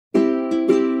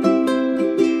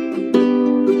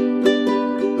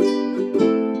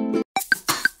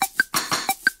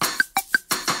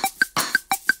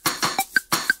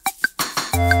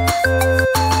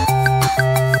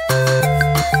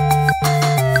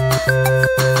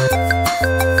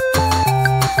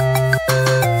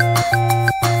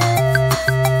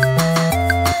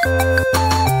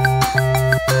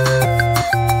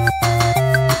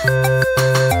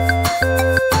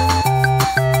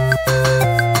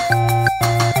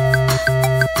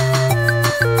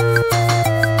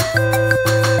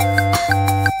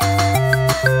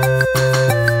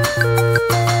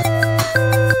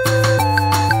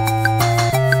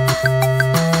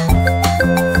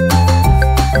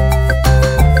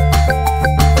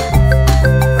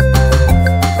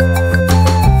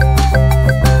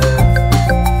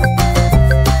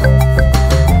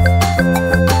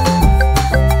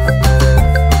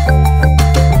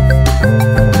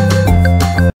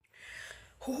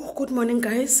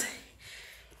Guys,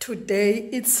 today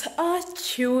it's a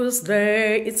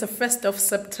Tuesday. It's the 1st of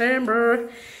September.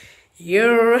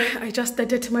 I just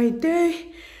started my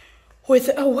day with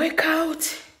a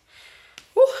workout.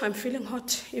 Oh, I'm feeling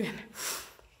hot even.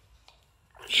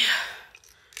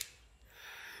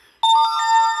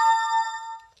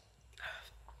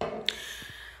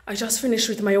 I just finished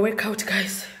with my workout,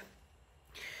 guys.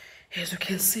 As you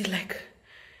can see, like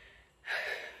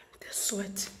the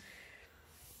sweat.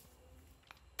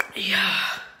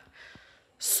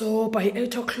 So by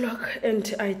 8 o'clock,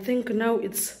 and I think now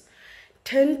it's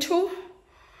 10 to.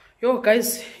 Yo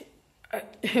guys,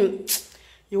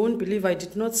 you won't believe I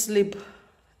did not sleep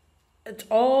at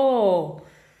all.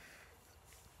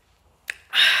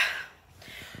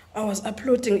 I was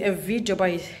uploading a video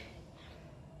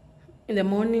in the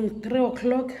morning, 3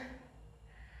 o'clock.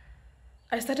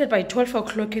 I started by 12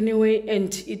 o'clock anyway,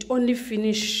 and it only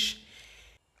finished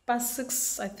past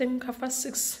 6, I think, half past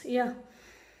 6. Yeah,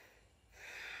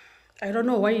 I don't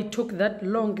know why it took that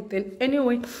long. Then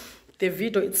anyway, the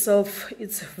video itself,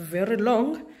 it's very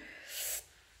long.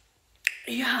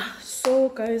 Yeah, so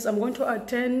guys, I'm going to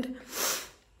attend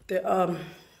the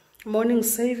morning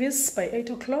service by 8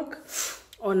 o'clock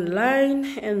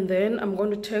online, and then I'm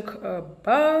going to take a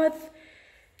bath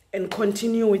and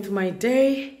continue with my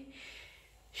day.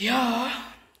 Yeah,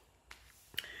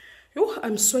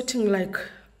 I'm sweating like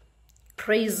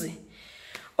crazy.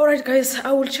 All right guys,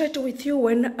 I will chat with you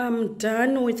when I'm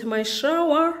done with my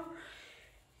shower.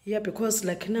 Yeah, because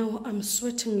like now I'm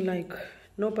sweating like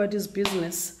nobody's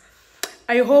business.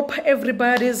 I hope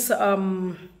everybody's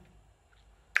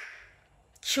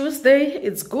Tuesday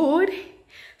is good,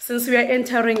 since we are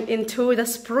entering into the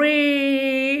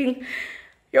spring.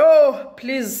 Yo,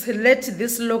 please let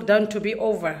this lockdown to be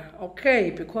over,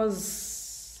 okay?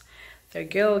 Because the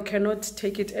girl cannot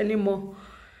take it anymore.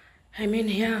 I mean,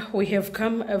 yeah, we have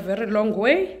come a very long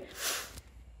way.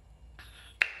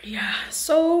 Yeah,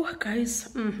 so guys,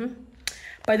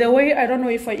 by the way, I don't know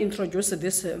if I introduced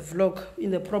this vlog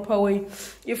in the proper way.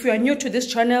 If you are new to this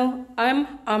channel,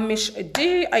 I'm Amish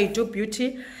D. I do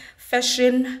beauty,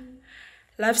 fashion,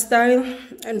 lifestyle,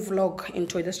 and vlog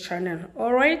into this channel.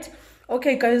 All right,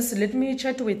 okay guys, let me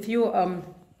chat with you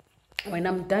when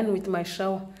I'm done with my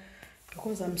shower,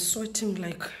 because I'm sweating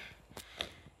like,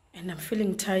 and I'm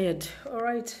feeling tired. All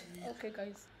right, okay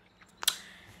guys.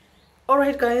 All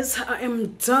right guys, I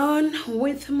am done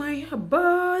with my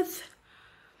bath,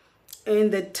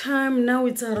 and the time now,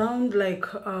 it's around like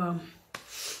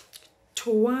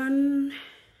 1.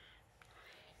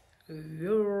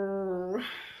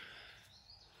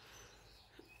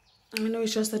 I know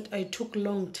it's just that I took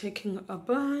long taking a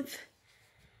bath,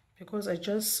 because I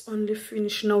just only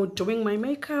finished now doing my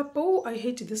makeup. Oh, I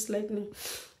hate this lightning.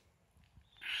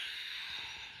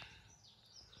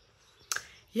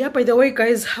 Yeah, by the way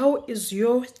guys, how is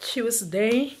your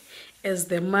Tuesday as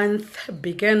the month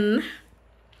began?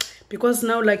 Because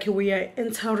now like we are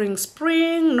entering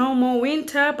spring, no more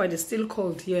winter, but it's still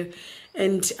cold here,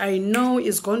 and I know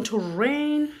it's going to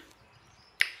rain.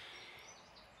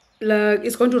 Like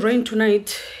it's going to rain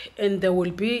tonight, and there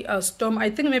will be a storm. I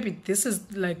think maybe this is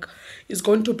like, it's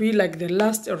going to be like the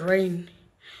last rain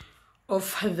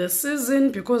of the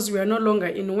season, because we are no longer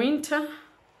in winter,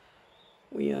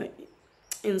 we are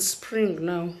in spring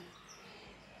now.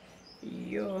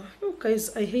 Yo, oh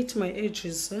guys, I hate my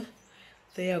edges.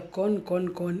 They are gone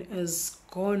as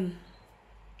gone.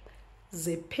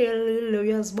 Zephelele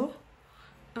uyazbo,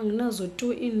 anginazo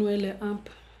tu inwele up.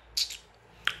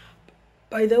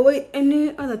 By the way,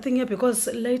 any other thing here, because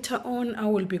later on I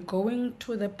will be going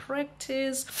to the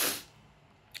practice,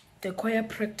 the choir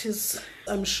practice.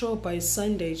 I'm sure by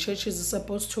Sunday church is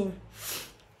supposed to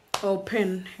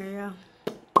open. Yeah,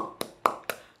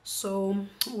 so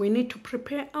we need to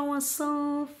prepare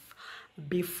ourselves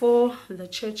before the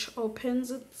church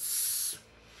opens.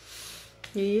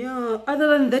 Yeah, other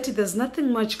than that, there's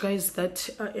nothing much, guys, that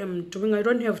I am doing. I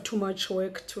don't have too much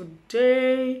work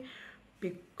today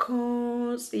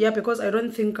because I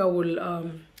don't think I will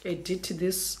edit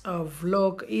this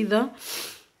vlog either.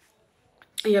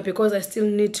 Yeah, because I still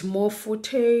need more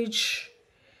footage.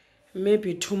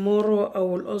 Maybe tomorrow I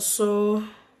will also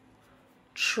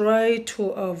try to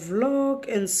vlog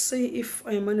and see if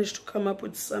I manage to come up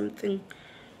with something.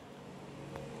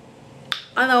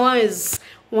 Otherwise,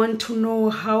 want to know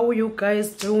how you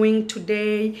guys doing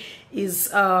today. Is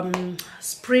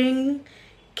spring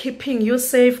keeping you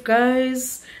safe,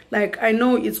 guys? Like, I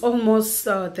know it's almost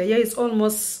the year is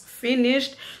almost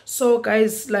finished, so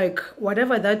guys, like,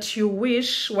 whatever that you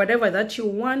wish, whatever that you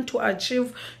want to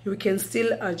achieve, you can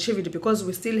still achieve it, because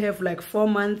we still have like 4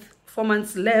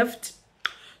 months left.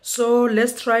 So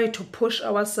let's try to push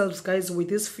ourselves, guys, with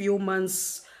these few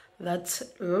months that's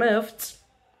left.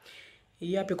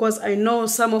 Yeah, because I know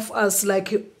some of us,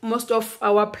 like, most of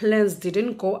our plans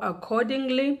didn't go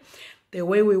accordingly the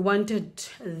way we wanted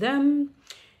them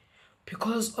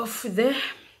because of the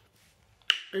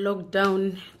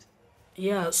lockdown.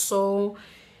 Yeah, so,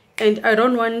 and I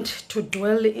don't want to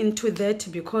dwell into that,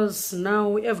 because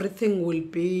now everything will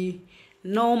be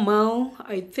normal,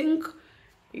 I think.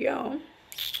 Yeah.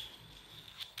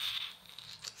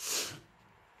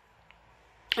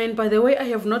 And by the way, I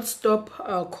have not stopped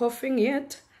coughing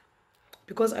yet,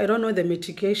 because I don't know the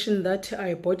medication that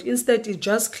I bought. Instead, it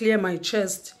just clear my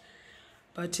chest,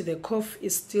 but the cough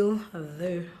is still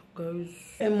there, guys.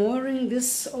 I'm wearing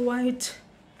this white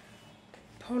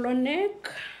polo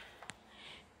neck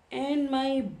and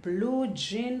my blue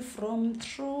jean from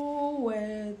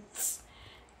Truworths,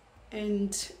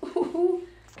 and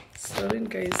sorry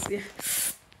guys, yeah,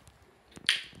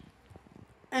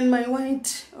 and my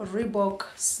white Reebok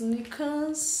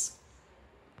sneakers.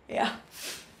 Yeah,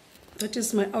 that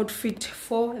is my outfit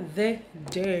for the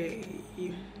day.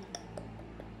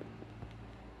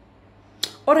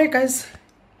 All right, guys,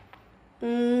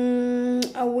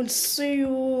 I will see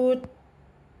you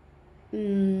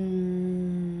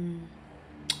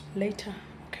later.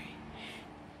 Okay,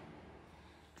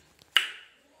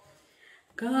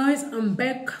 guys, I'm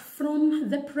back from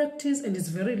the practice, and it's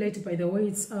very late, by the way.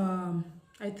 It's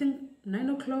I think 9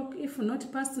 o'clock, if not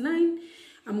past 9.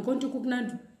 I'm going to cook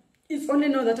now. It's only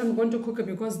now that I'm going to cook it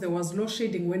because there was load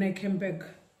shedding when I came back,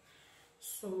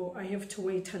 so I have to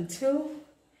wait until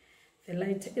the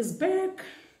light is back.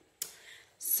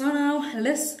 So now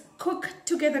let's cook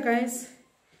together, guys.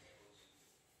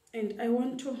 And I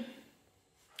want to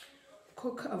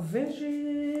cook a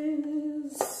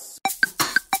veggies.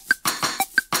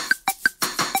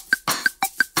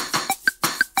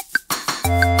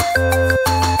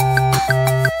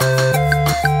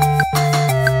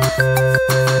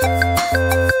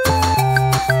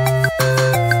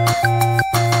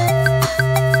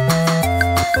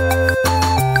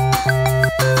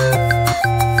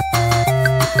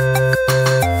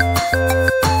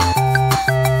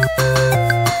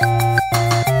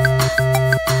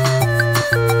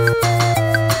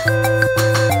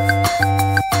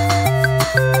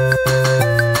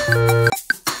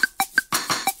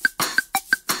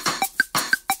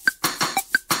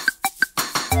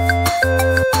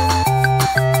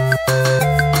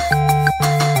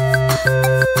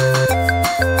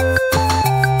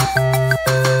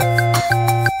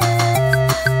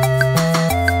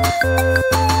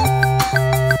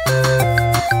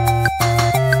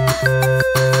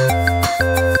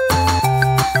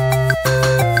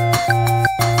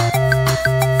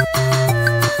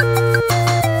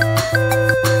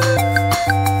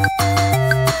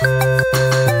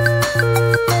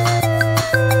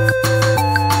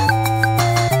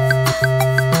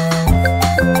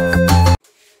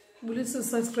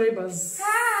 Subscribers.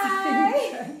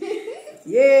 Hi.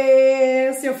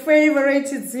 Yes, your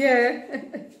favorite is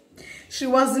here. She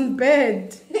was in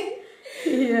bed.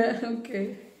 Yeah,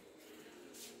 okay.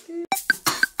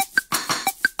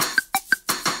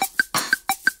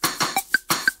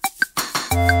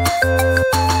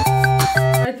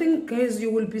 I think, guys,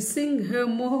 you will be seeing her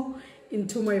more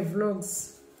into my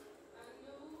vlogs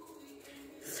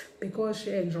because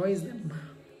she enjoys them.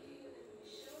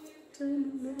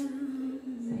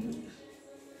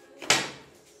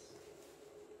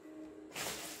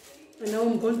 And now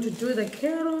I'm going to do the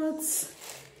carrots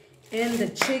and the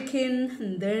chicken,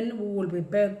 and then we will be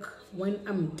back when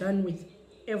I'm done with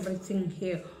everything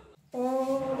here.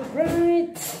 All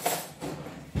right.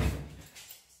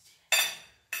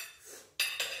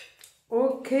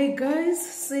 Okay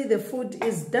guys, see, the food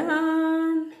is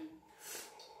done.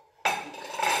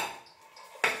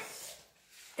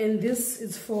 And this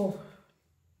is for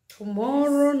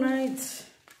tomorrow night, so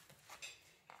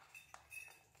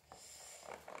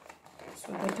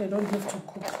that I don't have to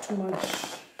cook too much.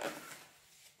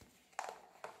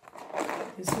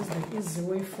 This is the easy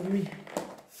way for me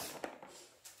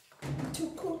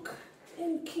to cook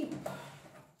and keep.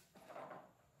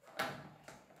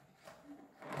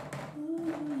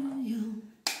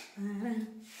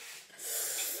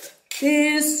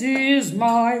 This is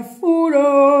my food,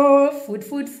 oh,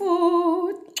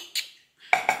 food.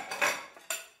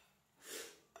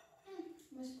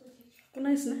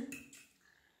 Nice, ne?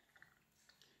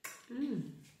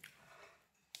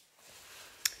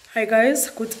 Hi guys,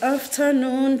 good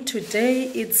afternoon. Today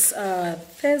it's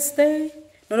Thursday.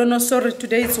 No, sorry,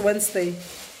 today it's Wednesday.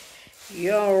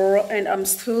 Yeah, and I'm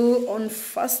still on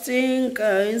fasting,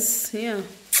 guys. Yeah.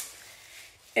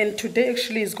 And today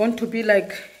actually is going to be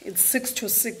like, it's 6 to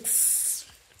 6.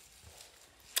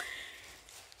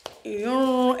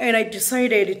 Yeah, and I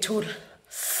decided to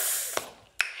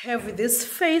have this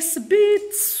face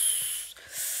beads.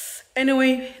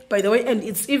 Anyway, by the way, and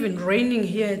it's even raining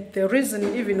here. The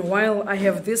reason even while I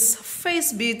have this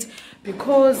face bead,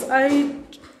 because I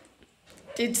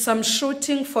did some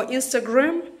shooting for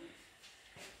Instagram.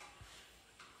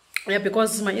 Yeah,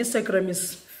 because my Instagram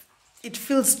it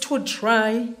feels too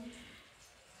dry.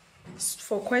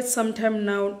 For quite some time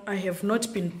now, I have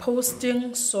not been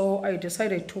posting, so I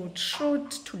decided to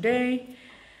shoot today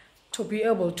to be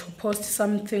able to post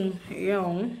something.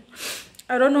 Yeah,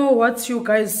 I don't know what you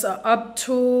guys are up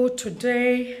to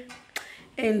today,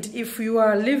 and if you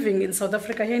are living in South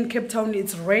Africa, here in Cape Town,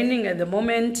 it's raining at the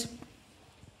moment.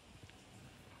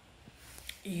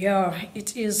 Yeah,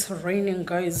 it is raining,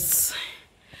 guys.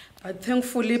 But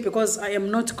thankfully, because I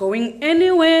am not going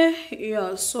anywhere,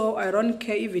 yeah, so I don't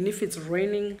care even if it's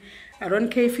raining. I don't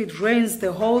care if it rains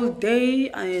the whole day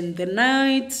and the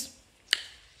night,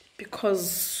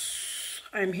 because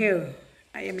I'm here.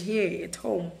 I am here at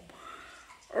home.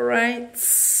 All right.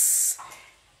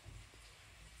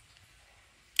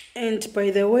 And by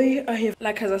the way, I have,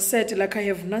 like as I said, like I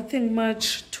have nothing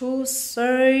much to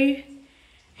say.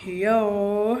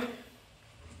 Yo.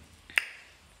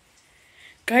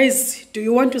 Guys, do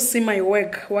you want to see my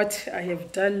work? What I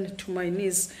have done to my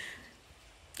knees?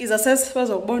 Is a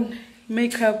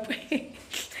makeup.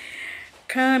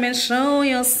 Come and show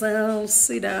yourself.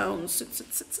 Sit down.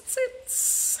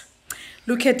 Sit.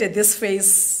 Look at this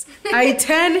face. I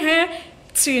turn her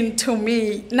into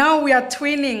me. Now we are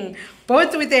twinning,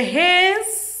 both with the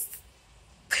hairs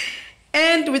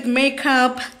and with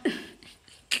makeup.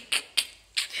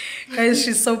 Guys,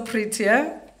 she's so pretty,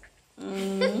 huh? Do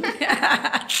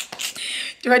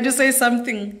you want to say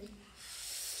something?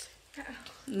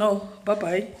 No.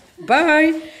 Bye.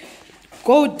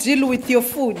 Go deal with your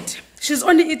food. She's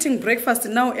only eating breakfast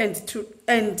now,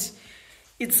 and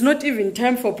it's not even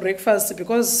time for breakfast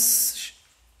because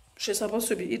she's supposed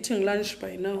to be eating lunch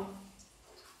by now.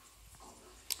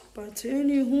 But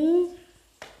anywho,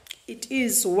 it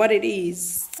is what it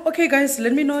is. Okay guys,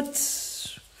 let me not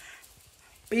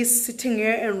be sitting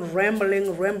here and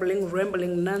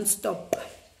rambling non-stop.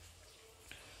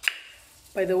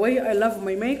 By the way, I love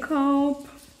my makeup.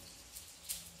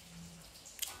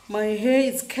 My hair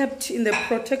is kept in the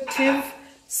protective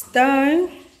style.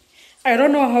 I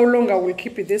don't know how long I will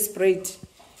keep this braid.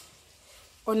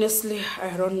 Honestly,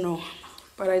 I don't know.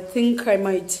 But I think I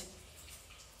might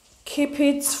keep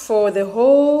it for the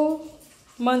whole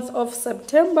month of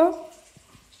September.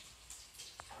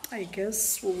 I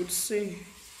guess we would see.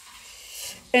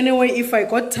 Anyway, if I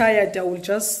got tired, I will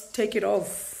just take it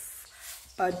off.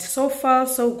 But so far,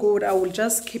 so good. I will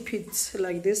just keep it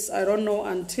like this. I don't know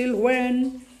until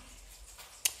when.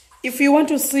 If you want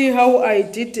to see how I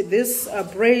did this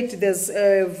braid, there's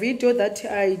a video that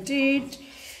I did.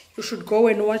 You should go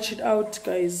and watch it out,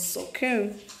 guys.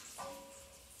 Okay.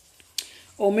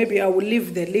 Or maybe I will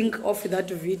leave the link of that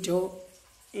video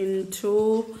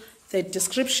into the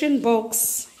description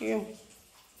box here.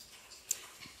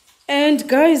 And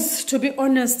guys, to be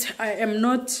honest, I am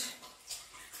not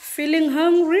feeling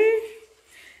hungry,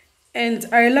 and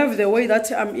I love the way that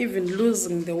I'm even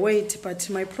losing the weight, but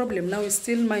my problem now is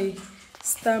still my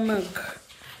stomach.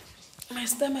 My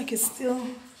stomach is still,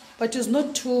 but it's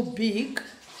not too big.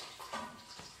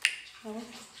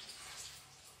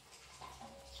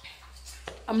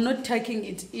 I'm not tucking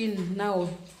it in now,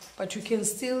 but you can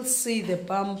still see the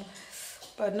bump.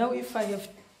 But now if I have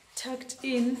tucked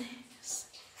in,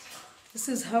 this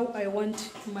is how I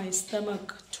want my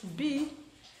stomach to be.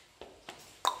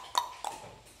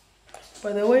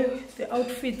 By the way, the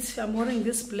outfit, I'm wearing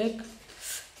this black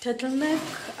turtleneck.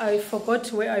 I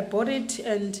forgot where I bought it,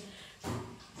 and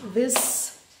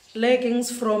this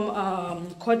leggings from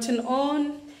Cotton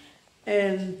On,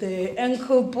 and the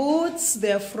ankle boots,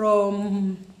 they're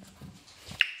from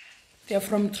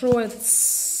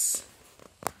Truworths.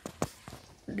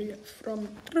 They're from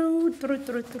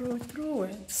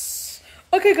Truworths.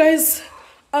 Okay, guys.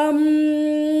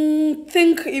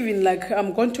 Think even like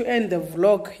I'm going to end the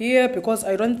vlog here, because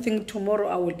I don't think tomorrow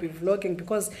I will be vlogging,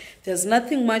 because there's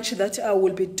nothing much that I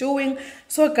will be doing.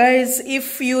 So guys,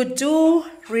 if you do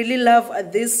really love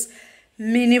this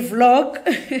mini vlog,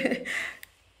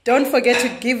 don't forget to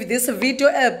give this video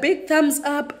a big thumbs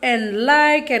up, and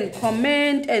like and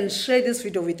comment and share this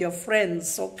video with your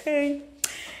friends. Okay,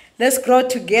 let's grow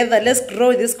together, let's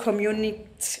grow this community.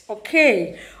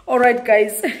 Okay, all right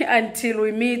guys, until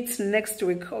we meet next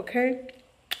week. Okay,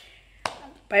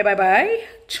 bye,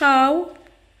 ciao.